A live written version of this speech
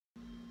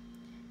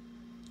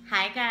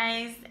Hi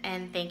guys,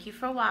 and thank you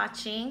for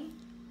watching.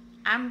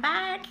 I'm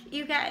back,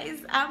 you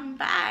guys. I'm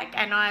back.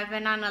 I know I've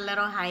been on a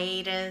little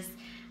hiatus.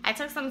 I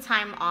took some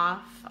time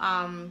off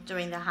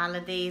during the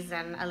holidays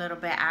and a little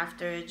bit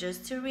after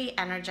just to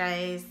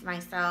re-energize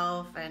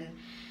myself and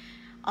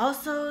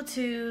also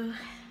to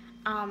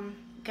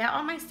get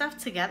all my stuff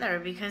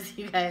together because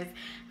you guys,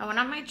 I went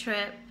on my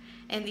trip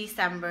in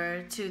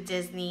December to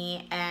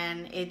Disney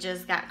and it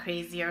just got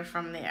crazier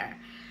from there.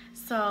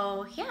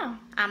 So yeah,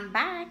 I'm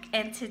back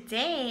and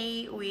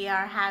today we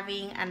are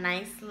having a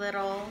nice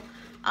little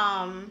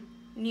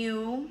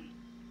new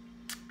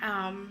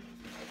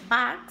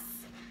box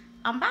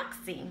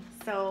unboxing.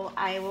 So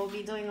I will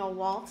be doing a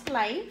Walt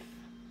Life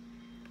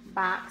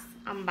box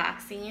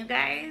unboxing, you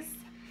guys.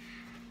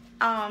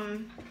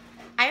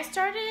 I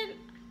started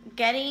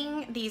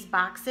getting these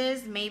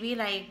boxes maybe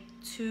like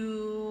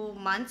 2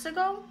 months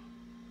ago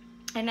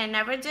and I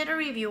never did a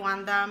review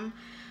on them.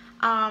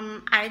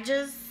 I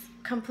just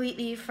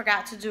completely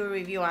forgot to do a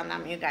review on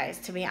them, you guys,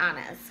 to be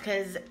honest,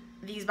 because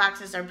these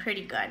boxes are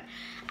pretty good.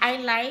 I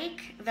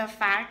like the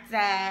fact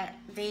that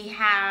they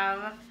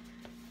have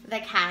the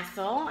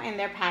castle in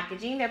their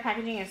packaging. Their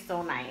packaging is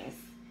so nice.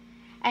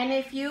 And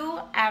if you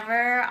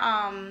ever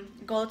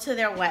go to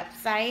their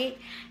website,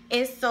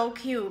 it's so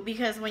cute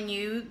because when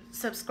you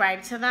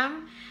subscribe to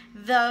them,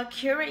 the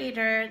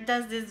curator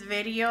does this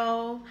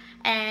video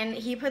and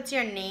he puts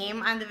your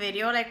name on the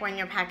video, like when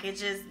your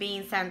package is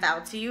being sent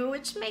out to you,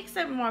 which makes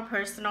it more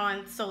personal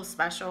and so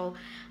special.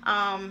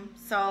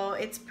 So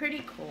it's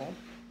pretty cool.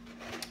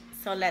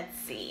 So let's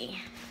see.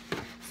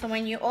 So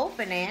when you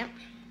open it,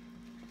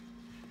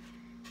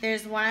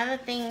 there's one of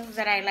the things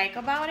that I like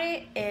about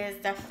it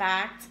is the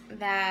fact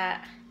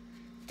that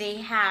they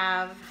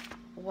have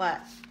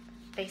what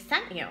they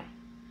sent you.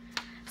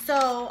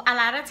 So a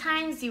lot of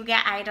times you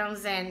get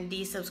items in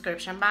these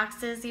subscription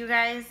boxes, you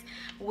guys,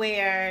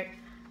 where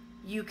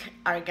you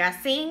are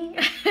guessing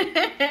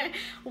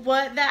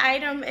what the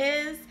item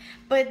is,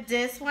 but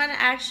this one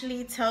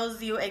actually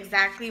tells you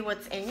exactly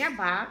what's in your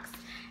box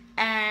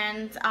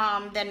and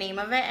the name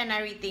of it and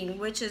everything,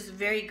 which is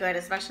very good,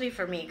 especially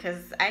for me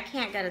because I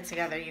can't get it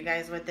together, you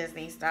guys, with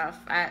Disney stuff.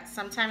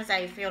 Sometimes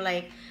I feel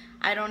like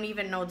I don't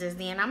even know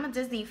Disney, and I'm a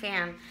Disney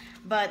fan,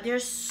 but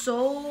there's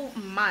so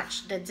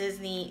much that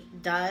Disney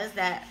does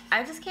that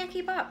I just can't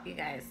keep up, you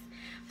guys.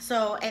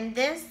 So in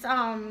this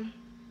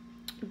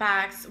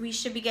box, we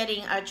should be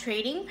getting a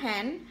trading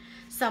pen,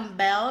 some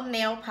Belle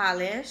nail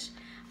polish,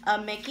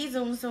 a Mickey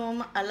Zoom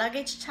Zoom, a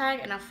luggage tag,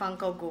 and a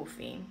Funko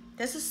Goofy.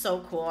 This is so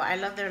cool. I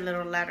love their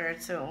little letter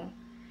too.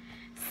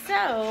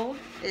 So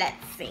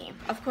let's see.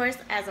 Of course,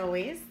 as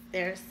always,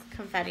 there's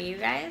confetti, you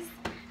guys.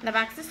 The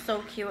box is so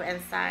cute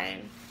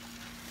inside.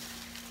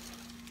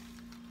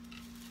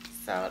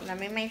 So let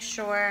me make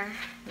sure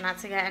not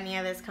to get any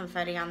of this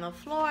confetti on the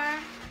floor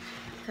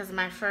because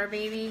my fur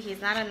baby,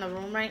 he's not in the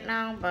room right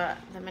now, but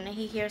the minute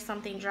he hears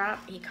something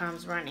drop, he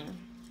comes running.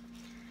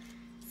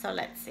 So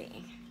let's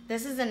see.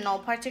 This is in no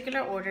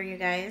particular order, you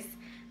guys.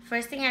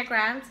 First thing I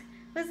grabbed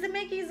was the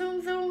Mickey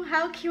Zoom Zoom.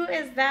 How cute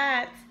is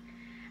that?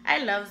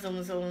 I love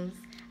Zoom Zooms.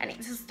 I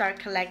need to start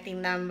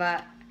collecting them,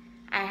 but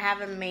I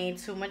haven't made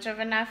too much of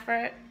an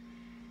effort.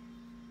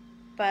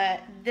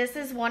 But this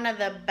is one of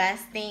the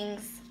best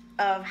things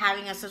of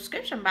having a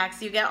subscription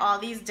box. You get all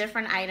these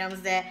different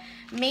items that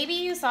maybe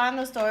you saw in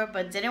the store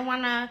but didn't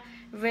want to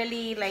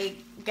really like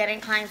get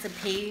inclined to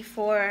pay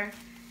for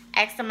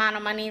X amount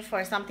of money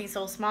for something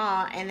so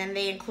small, and then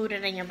they include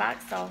it in your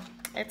box, so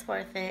it's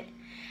worth it.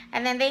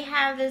 And then they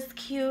have this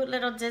cute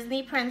little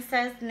Disney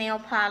princess nail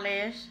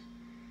polish.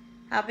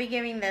 I'll be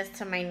giving this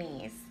to my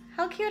niece.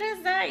 How cute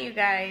is that, you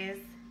guys?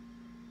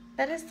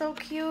 That is so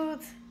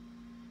cute.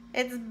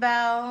 It's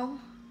Belle.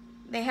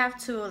 They have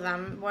two of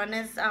them. One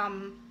is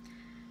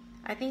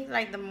I think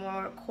like the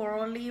more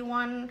corally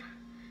one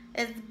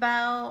is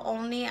Belle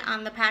only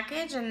on the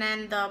package, and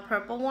then the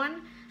purple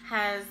one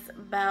has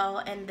Belle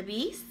and the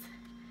Beast.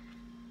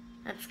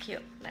 That's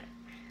cute. Look.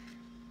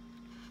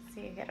 So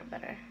you get a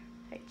better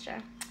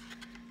picture.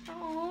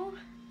 Oh,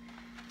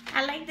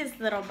 I like this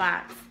little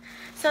box.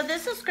 So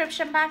this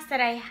subscription box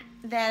that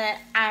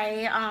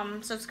I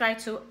subscribe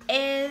to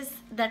is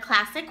the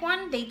classic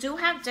one. They do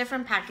have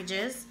different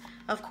packages,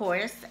 of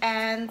course,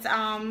 and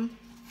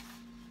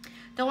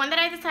the one that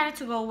I decided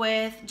to go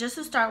with, just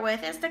to start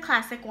with, is the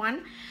classic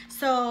one.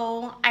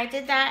 So I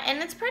did that, and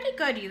it's pretty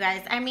good, you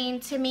guys. I mean,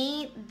 to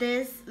me,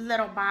 this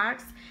little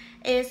box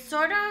is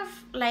sort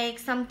of like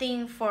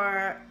something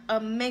for a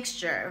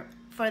mixture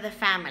for the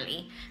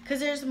family, because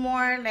there's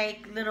more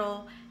like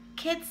little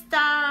kid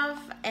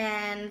stuff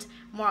and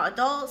more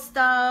adult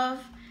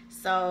stuff.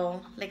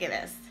 So look at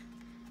this.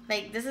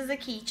 Like, this is a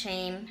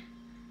keychain.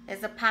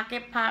 It's a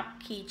pocket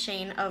pop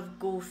keychain of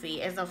Goofy.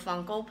 It's a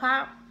Funko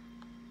Pop.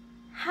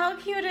 How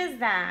cute is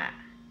that?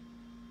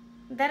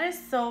 That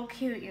is so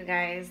cute, you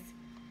guys.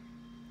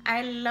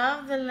 I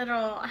love the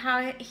little,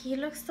 how he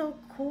looks so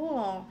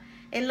cool.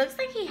 It looks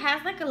like he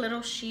has like a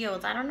little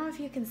shield. I don't know if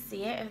you can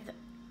see it, if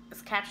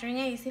it's capturing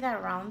it. You see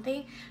that round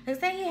thing?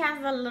 Looks like he has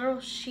a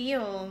little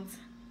shield.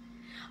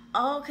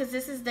 Oh, because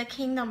this is the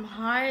Kingdom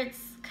Hearts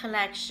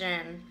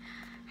collection.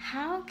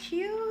 How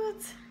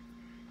cute.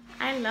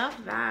 I love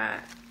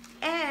that.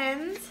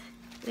 And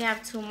we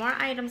have 2 more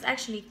items.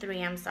 Actually,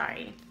 3, I'm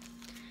sorry.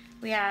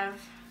 We have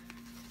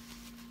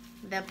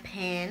the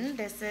pin.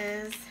 This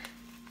is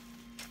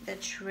the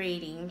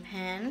trading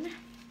pin.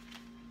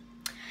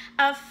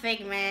 A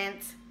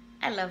Figment.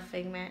 I love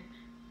Figment.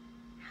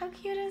 How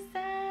cute is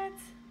that?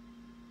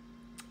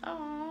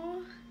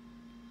 Oh.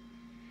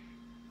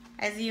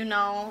 As you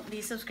know,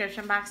 these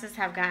subscription boxes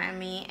have gotten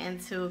me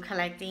into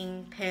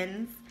collecting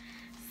pins.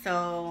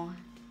 So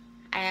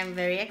I am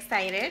very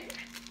excited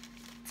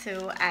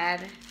to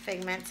add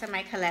Figment to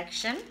my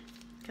collection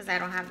because I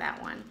don't have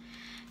that one.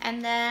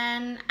 And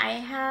then I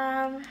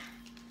have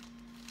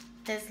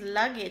this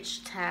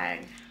luggage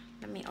tag.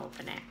 Let me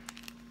open it.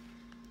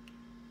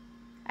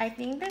 I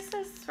think this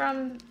is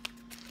from,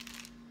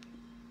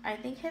 I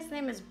think his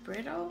name is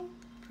Brittle.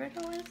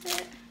 Brittle, is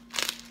it?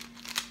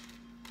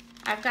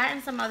 I've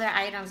gotten some other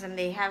items and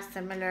they have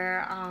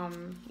similar,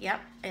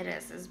 yep, it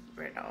is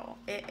Brittle.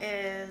 It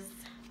is,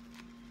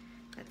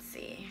 let's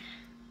see.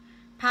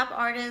 Pop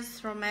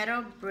artist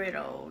Romero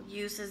Brittle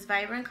uses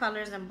vibrant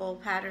colors and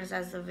bold patterns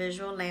as the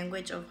visual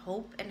language of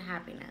hope and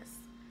happiness.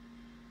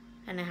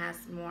 And it has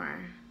more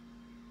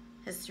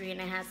history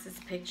and it has this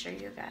picture,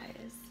 you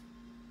guys.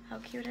 How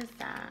cute is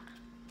that?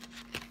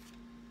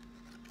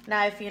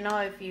 Now, if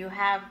you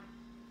have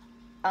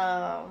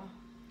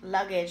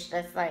luggage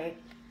that's like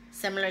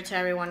similar to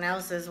everyone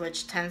else's,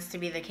 which tends to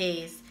be the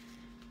case,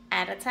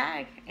 add a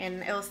tag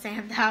and it'll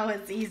stand out.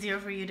 It's easier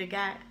for you to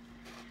get.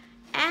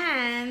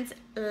 And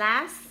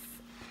last,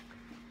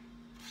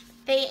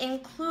 they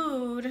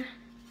include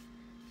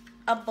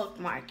a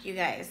bookmark, you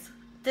guys.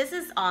 This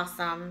is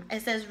awesome.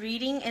 It says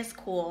reading is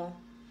cool.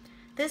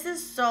 This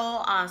is so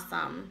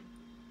awesome.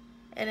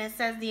 And it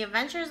says the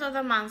adventures of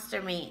the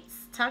monster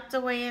mates, tucked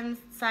away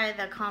inside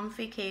the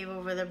comfy cave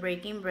over the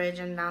breaking bridge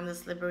and down the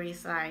slippery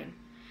slide.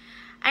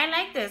 I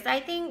like this. I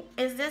think,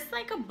 is this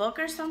like a book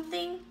or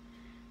something?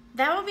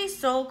 That would be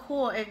so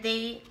cool if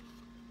they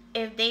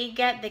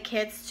get the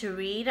kids to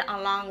read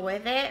along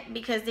with it,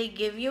 because they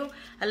give you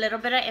a little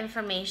bit of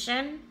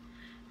information.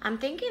 I'm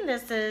thinking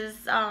this is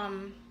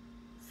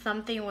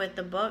something with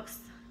the books.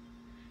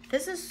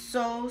 This is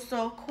so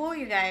cool,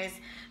 you guys.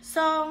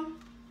 So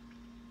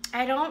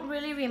I don't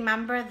really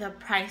remember the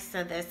price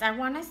of this. I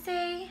want to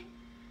say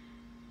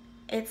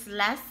it's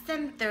less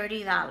than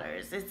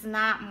 $30. It's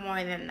not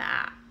more than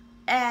that.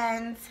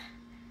 And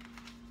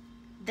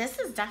this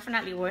is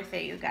definitely worth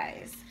it, you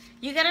guys.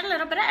 You get a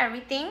little bit of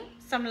everything.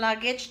 Some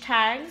luggage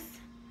tags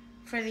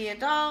for the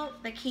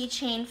adult, the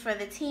keychain for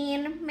the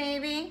teen,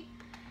 maybe.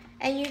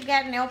 And you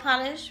get nail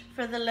polish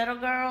for the little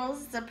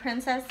girls, the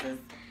princesses.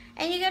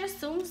 And you get a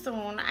Tsum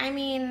Tsum. I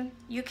mean,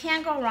 you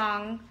can't go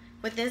wrong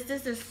with this.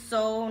 This is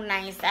so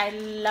nice. I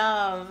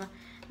love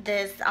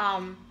this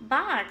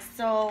box.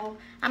 So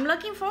I'm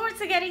looking forward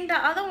to getting the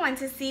other one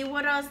to see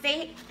what else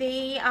they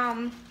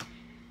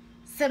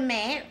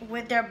submit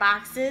with their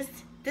boxes.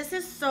 This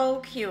is so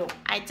cute.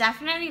 I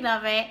definitely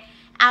love it.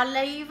 I'll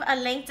leave a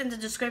link in the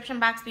description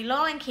box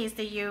below in case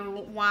that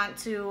you want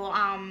to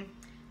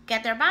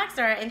get their box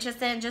or are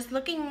interested in just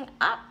looking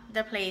up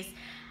the place.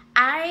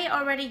 I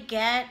already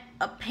get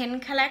a pin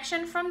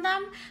collection from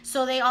them,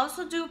 so they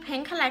also do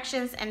pin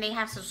collections and they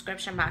have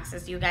subscription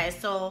boxes, you guys.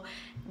 So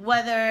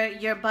whether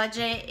your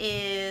budget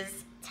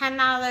is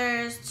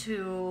 $10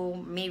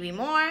 to maybe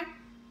more,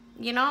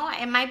 you know,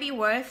 it might be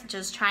worth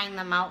just trying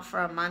them out for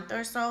a month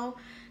or so.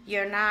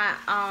 You're not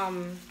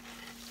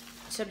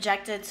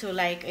subjected to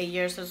like a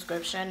year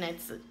subscription.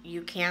 It's,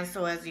 you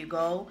cancel as you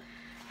go.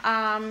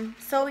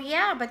 So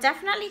yeah, but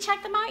definitely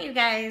check them out, you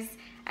guys.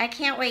 I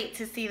can't wait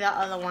to see the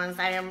other ones.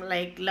 I am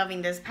like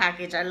loving this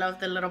package. I love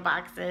the little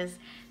boxes.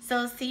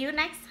 So see you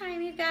next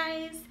time, you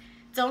guys.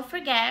 Don't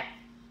forget,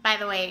 by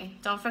the way,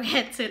 don't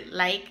forget to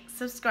like,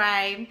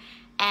 subscribe,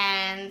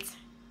 and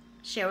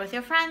share with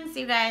your friends,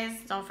 you guys.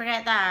 Don't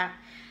forget that.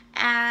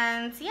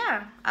 And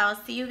yeah, I'll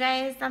see you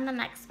guys on the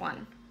next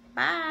one.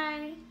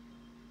 Bye.